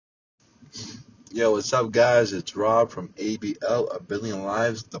Yo, what's up, guys? It's Rob from ABL, A Billion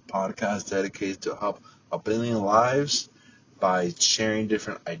Lives, the podcast dedicated to help a billion lives by sharing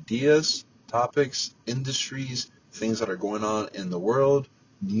different ideas, topics, industries, things that are going on in the world,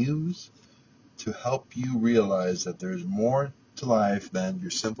 news, to help you realize that there's more to life than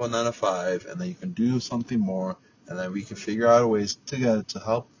your simple 9 to 5, and that you can do something more, and that we can figure out ways together to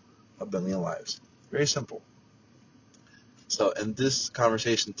help a billion lives. Very simple. So in this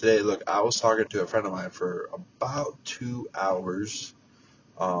conversation today, look, I was talking to a friend of mine for about 2 hours,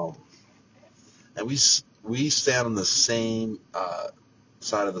 um, and we stand on the same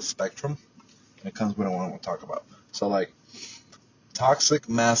side of the spectrum when it comes to what I want to talk about. So like toxic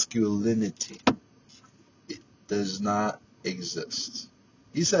masculinity, it does not exist.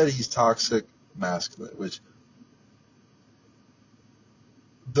 He said he's toxic masculine, which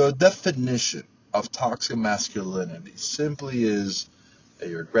the definition of toxic masculinity simply is that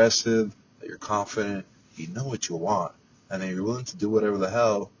you're aggressive, that you're confident, you know what you want, and that you're willing to do whatever the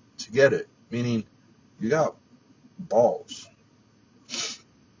hell to get it. Meaning, you got balls.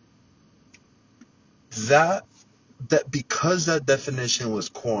 That because that definition was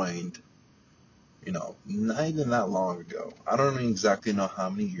coined, not even that long ago. I don't exactly know how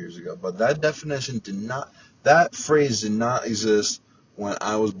many years ago, but that phrase did not exist when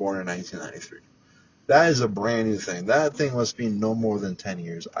I was born in 1993. That is a brand new thing. That thing must be no more than 10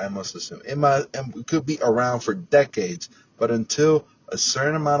 years, I must assume. It could be around for decades, but until a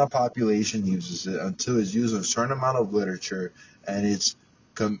certain amount of population uses it, until it's used in a certain amount of literature, and it's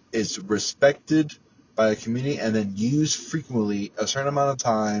respected by a community and then used frequently a certain amount of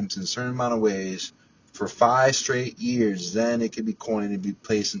times in a certain amount of ways for 5 straight years, then it can be coined and be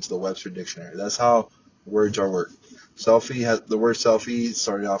placed into the Webster Dictionary. That's how words are worked. The word selfie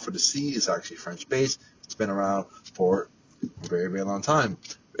started off with a C. It's actually French based. It's been around for a very, very long time.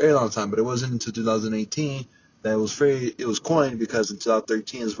 Very long time. But it wasn't until 2018 that it was coined, because in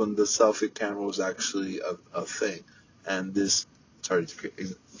 2013 is when the selfie camera was actually a thing. And this started to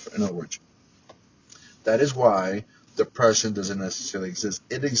create, in other words, that is why depression doesn't necessarily exist.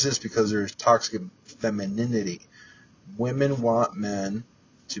 It exists because there's toxic femininity. Women want men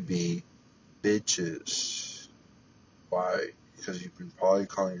to be bitches. Why? Because you've been probably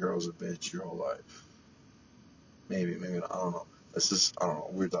calling girls a bitch your whole life. Maybe not. I don't know. I don't know,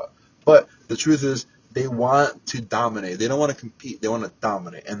 weird thought. But the truth is, they want to dominate. They don't want to compete. They want to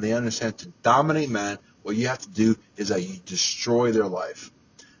dominate. And they understand to dominate men, what you have to do is that you destroy their life.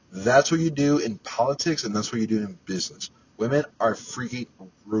 That's what you do in politics, and that's what you do in business. Women are freaking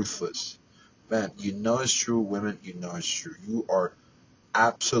ruthless. Man, you know it's true. Women, you know it's true. You are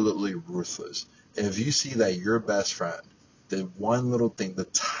absolutely ruthless. If you see that your best friend did one little thing, the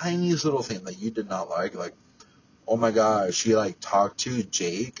tiniest little thing that you did not like, oh my god, she talked to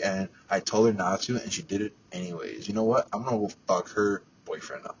Jake and I told her not to and she did it anyways. You know what? I'm gonna go fuck her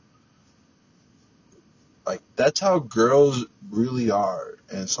boyfriend now. Like, that's how girls really are.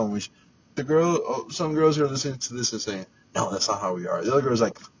 And some girls are listening to this and saying, no, that's not how we are. The other girl's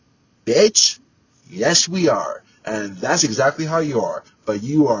like, bitch, yes we are. And that's exactly how you are. But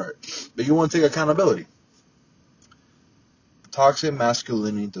you want to take accountability. Toxic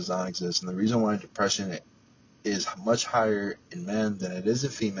masculinity does not exist, and the reason why depression is much higher in men than it is in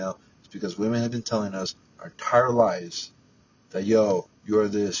female is because women have been telling us our entire lives that, yo, you're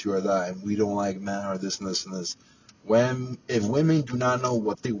this, you're that, and we don't like men or this and this and this. If women do not know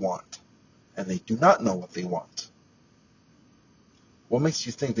what they want, and they do not know what they want, what makes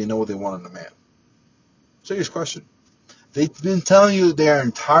you think they know what they want in a man? Serious question. They've been telling you their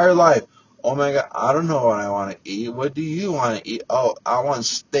entire life, oh my god, I don't know what I want to eat. What do you want to eat? Oh, I want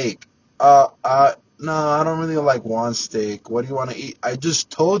steak. No, I don't really want steak. What do you want to eat? I just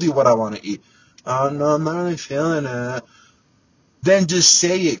told you what I want to eat. Oh, no, I'm not really feeling it. Then just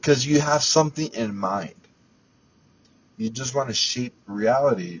say it, because you have something in mind. You just want to shape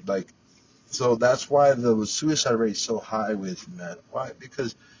reality. So that's why the suicide rate is so high with men. Why?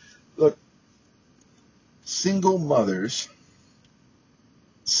 Because, look, single mothers,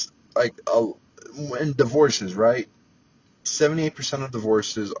 like, in divorces, right? 78% of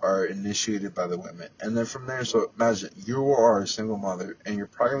divorces are initiated by the women. And then from there, so imagine you are a single mother, and you're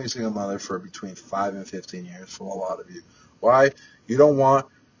probably going to be a single mother for between 5 and 15 years for a lot of you. Why? You don't want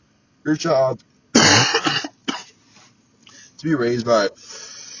your child to be raised by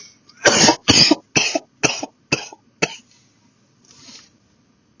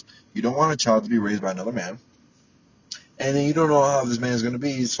you don't want a child to be raised by another man. And then you don't know how this man is going to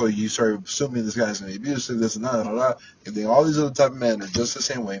be, so you start assuming this guy's going to be abusive, this and that, and then all these other type of men are just the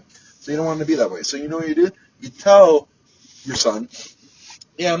same way. So you don't want to be that way. So you know what you do? You tell your son,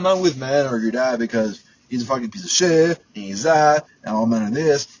 Yeah, I'm not with man or your dad because he's a fucking piece of shit, and he's that, and all men are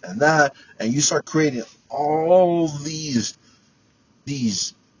this and that, and you start creating all these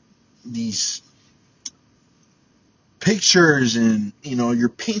these pictures, and you're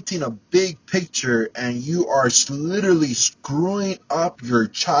painting a big picture, and you are literally screwing up your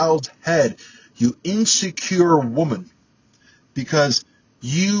child's head, you insecure woman, because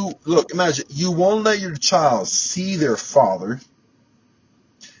you look, imagine, you won't let your child see their father.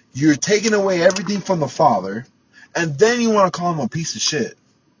 You're taking away everything from the father, and then you want to call him a piece of shit.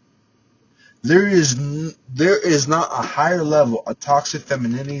 There is not a higher level of toxic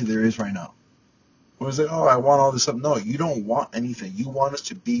femininity there is right now. What is it? Oh, I want all this stuff. No, you don't want anything. You want us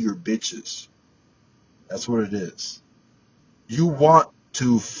to be your bitches. That's what it is. You want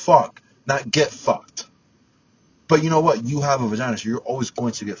to fuck, not get fucked. But you know what? You have a vagina, so you're always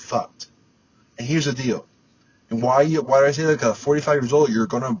going to get fucked. And here's the deal. And why did I say that? Because at 45 years old, you're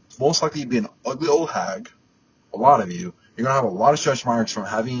gonna most likely be an ugly old hag. A lot of you. You're gonna have a lot of stretch marks from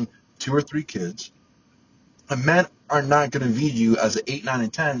having 2 or 3 kids. And men are not gonna view you as an 8, 9,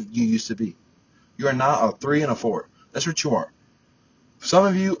 and 10 you used to be. You are not a 3 and a 4. That's what you are. Some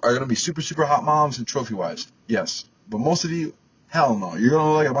of you are gonna be super, super hot moms and trophy wives. Yes. But most of you, hell no. You're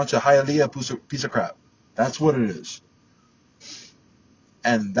gonna look like a bunch of Hialeah piece of crap. That's what it is.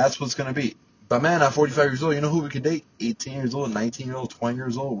 And that's what's gonna be. But man, at 45 years old, you know who we could date? 18 years old, 19 years old, 20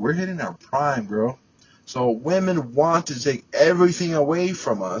 years old. We're hitting our prime, bro. So women want to take everything away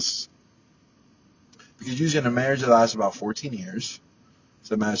from us, because usually in a marriage that lasts about 14 years.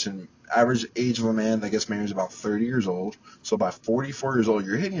 So imagine average age of a man that gets married is about 30 years old. So by 44 years old,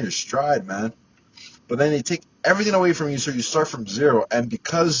 you're hitting your stride, man. But then they take everything away from you, so you start from zero. And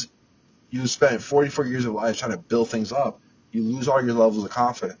because you spent 44 years of life trying to build things up, you lose all your levels of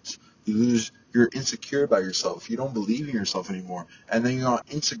confidence. You're insecure about yourself. You don't believe in yourself anymore. And then you're on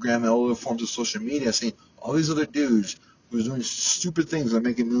Instagram and all other forms of social media seeing all these other dudes who's doing stupid things and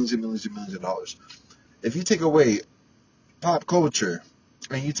making millions and millions and millions of dollars. If you take away pop culture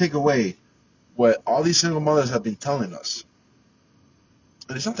and you take away what all these single mothers have been telling us,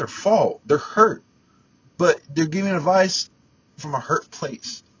 and it's not their fault. They're hurt, but they're giving advice from a hurt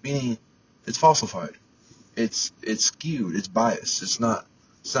place, meaning it's falsified. It's skewed. It's biased. It's not.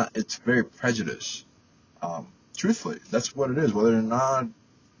 It's not. It's very prejudiced. Truthfully, that's what it is. Whether or not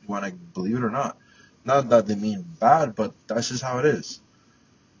you want to believe it or not. Not that they mean bad, but that's just how it is.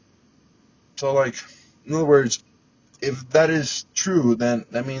 So, like, in other words, if that is true, then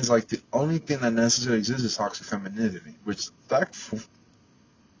that means like the only thing that necessarily exists is toxic femininity, which that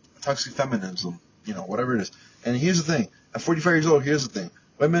toxic feminism, whatever it is. And here's the thing: at 45 years old, here's the thing: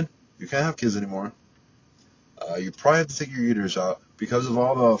 women, you can't have kids anymore. You probably have to take your uterus out because of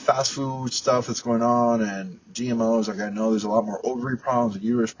all the fast food stuff that's going on and GMOs. Like, I know there's a lot more ovary problems and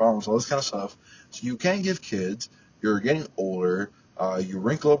uterus problems, all this kind of stuff. So you can't give kids. You're getting older. You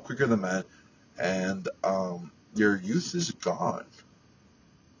wrinkle up quicker than men, and your youth is gone.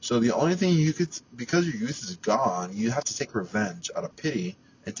 So the only thing you could, because your youth is gone, you have to take revenge out of pity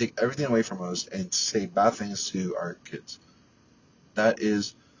and take everything away from us and say bad things to our kids. That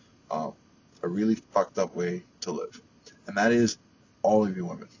is um, a really fucked up way to live. And that is all of you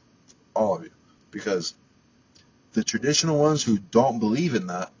women. All of you. Because the traditional ones who don't believe in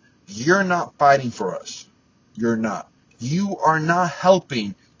that, you're not fighting for us. You're not. You are not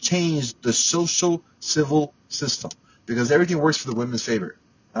helping change the social civil system. Because everything works for the women's favor,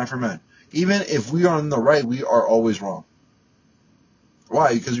 not for men. Even if we are on the right, we are always wrong.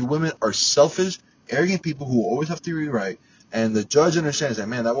 Why? Because you women are selfish, arrogant people who always have to be right. And the judge understands that,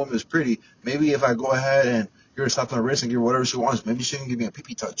 man, that woman is pretty. Maybe if I go ahead and give her a slap on the wrist and give her whatever she wants, maybe she can give me a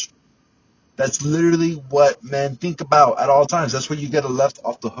pee-pee touch. That's literally what men think about at all times. That's where you get left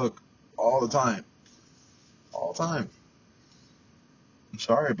off the hook all the time. All the time. I'm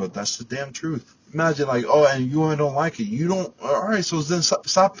sorry, but that's the damn truth. Imagine, like, oh, and you women don't like it. You don't. All right, so then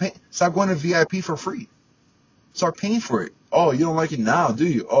stop going to VIP for free. Start paying for it. Oh, you don't like it now, do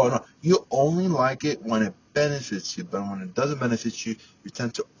you? Oh, no. You only like it when it benefits you, but when it doesn't benefit you, you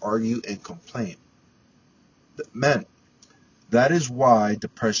tend to argue and complain. Men, that is why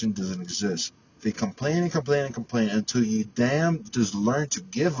depression doesn't exist. They complain and complain and complain until you damn just learn to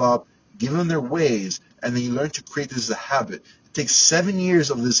give up, give them their ways, and then you learn to create this as a habit. It takes 7 years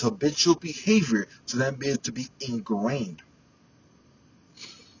of this habitual behavior to then be able to be ingrained.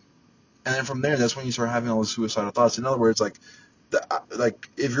 And then from there, that's when you start having all the suicidal thoughts. In other words, like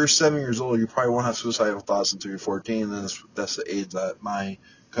if you're 7 years old, you probably won't have suicidal thoughts until you're 14. And that's the age that my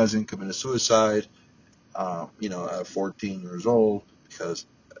cousin committed suicide. At 14 years old, because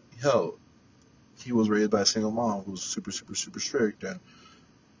hell, he was raised by a single mom who was super, super, super strict, and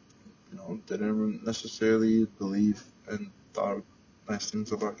didn't necessarily believe and thought nice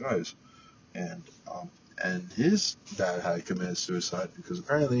things about guys. And and his dad had committed suicide because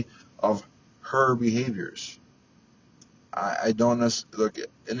apparently of her behaviors. I don't necessarily look. At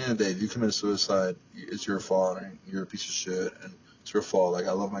the end of the day, if you commit suicide, it's your fault, and you're a piece of shit, and it's your fault. Like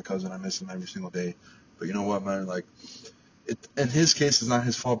I love my cousin, I miss him every single day, but you know what, man? Like in his case, it's not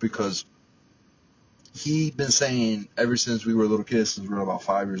his fault because he been saying ever since we were little kids, since we were about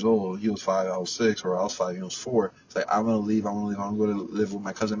 5 years old. He was 5, I was 6, or I was 5, he was 4. It's like I'm gonna leave, I'm gonna live with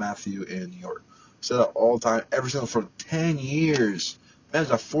my cousin Matthew in New York. Said that all the time, every single for 10 years.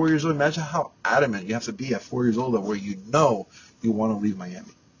 Imagine at 4 years old. Imagine how adamant you have to be at 4 years old, where you want to leave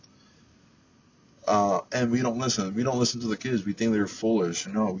Miami. And we don't listen. We don't listen to the kids. We think they're foolish.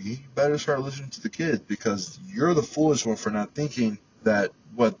 No, you better start listening to the kids because you're the foolish one for not thinking that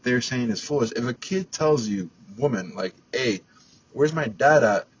what they're saying is foolish. If a kid tells you, woman, like, hey, where's my dad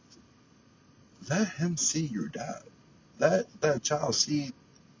at? Let him see your dad. Let that child see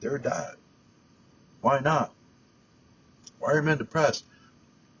their dad. Why not? Why are men depressed?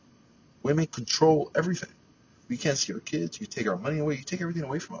 Women control everything. We can't see our kids. You take our money away. You take everything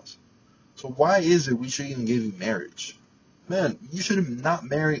away from us. So why is it we should even give you marriage? Man, you should not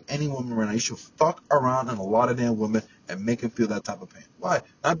marry any woman right now. You should fuck around on a lot of damn women and make them feel that type of pain. Why?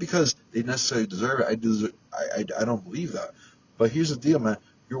 Not because they necessarily deserve it. I don't believe that. But here's the deal, man.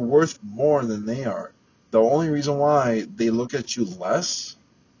 You're worth more than they are. The only reason why they look at you less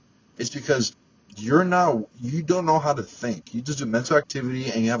is because you don't know how to think. You just do mental activity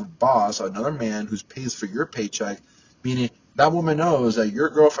and you have a boss, another man who pays for your paycheck, meaning that woman knows that your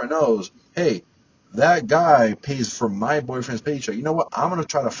girlfriend knows, hey, that guy pays for my boyfriend's paycheck. You know what? I'm gonna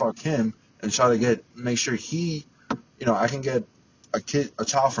try to fuck him and try to make sure I can get a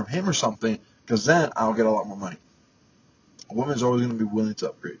child from him or something, because then I'll get a lot more money. A woman's always gonna be willing to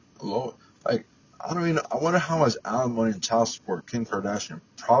upgrade. Like I wonder how much alimony and child support Kim Kardashian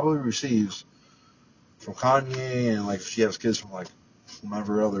probably receives from Kanye, and like if she has kids from like some of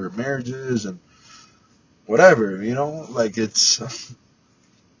her other marriages and whatever, like it's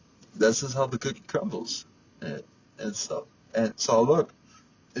that's just how the cookie crumbles, and, and stuff. And so look,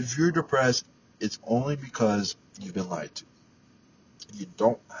 if you're depressed, it's only because you've been lied to. You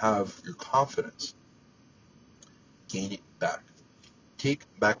don't have your confidence. Gain it back. Take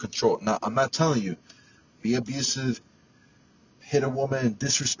back control. Now, I'm not telling you be abusive, hit a woman,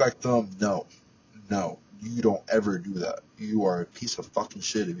 disrespect them. No, no, you don't ever do that. You are a piece of fucking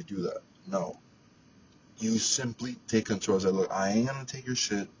shit if you do that. No, you simply take control. Say, look, I ain't gonna take your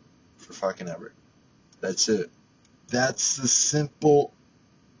shit for fucking ever. That's it. That's the simple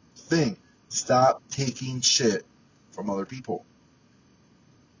thing. Stop taking shit from other people.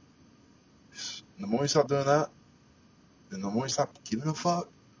 The more you stop doing that, then the more you stop giving a fuck,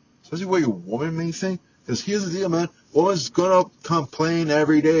 especially what your woman may think. Because here's the deal, man. Woman's gonna complain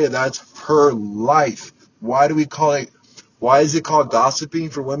every day. That's her life. Why do we call it? Why is it called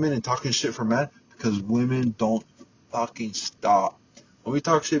gossiping for women and talking shit for men? Because women don't fucking stop. When we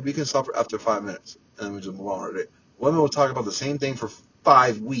talk shit, we can stop after 5 minutes, and then we just move on our day. Women will talk about the same thing for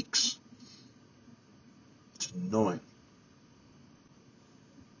 5 weeks. It's annoying.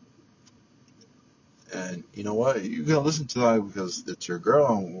 And you know what? You can listen to that because it's your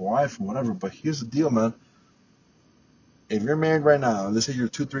girl and wife and whatever. But here's the deal, man. If you're married right now, let's say you're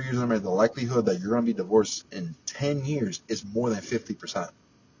 2, 3 years married, the likelihood that you're going to be divorced in 10 years is more than 50%.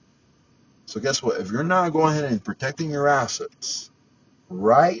 So guess what? If you're not going ahead and protecting your assets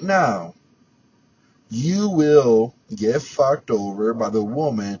right now, you will get fucked over by the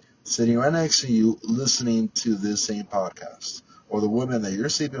woman sitting right next to you listening to this same podcast, or the woman that you're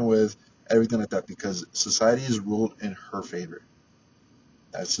sleeping with, everything like that, because society is ruled in her favor.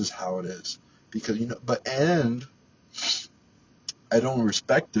 That's just how it is. Because, and I don't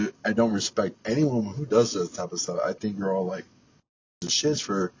respect it. I don't respect any woman who does that type of stuff. I think you're all like shits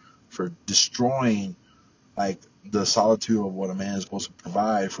for destroying like the solitude of what a man is supposed to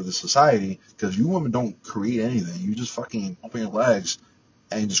provide for the society. Because you women don't create anything. You just fucking open your legs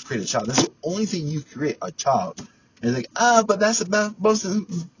and just create a child. That's the only thing you create, a child. And it's like, but that's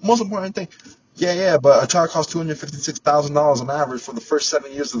the most important thing. Yeah, but a child costs $256,000 on average for the first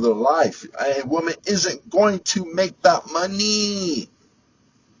 7 years of their life. A woman isn't going to make that money.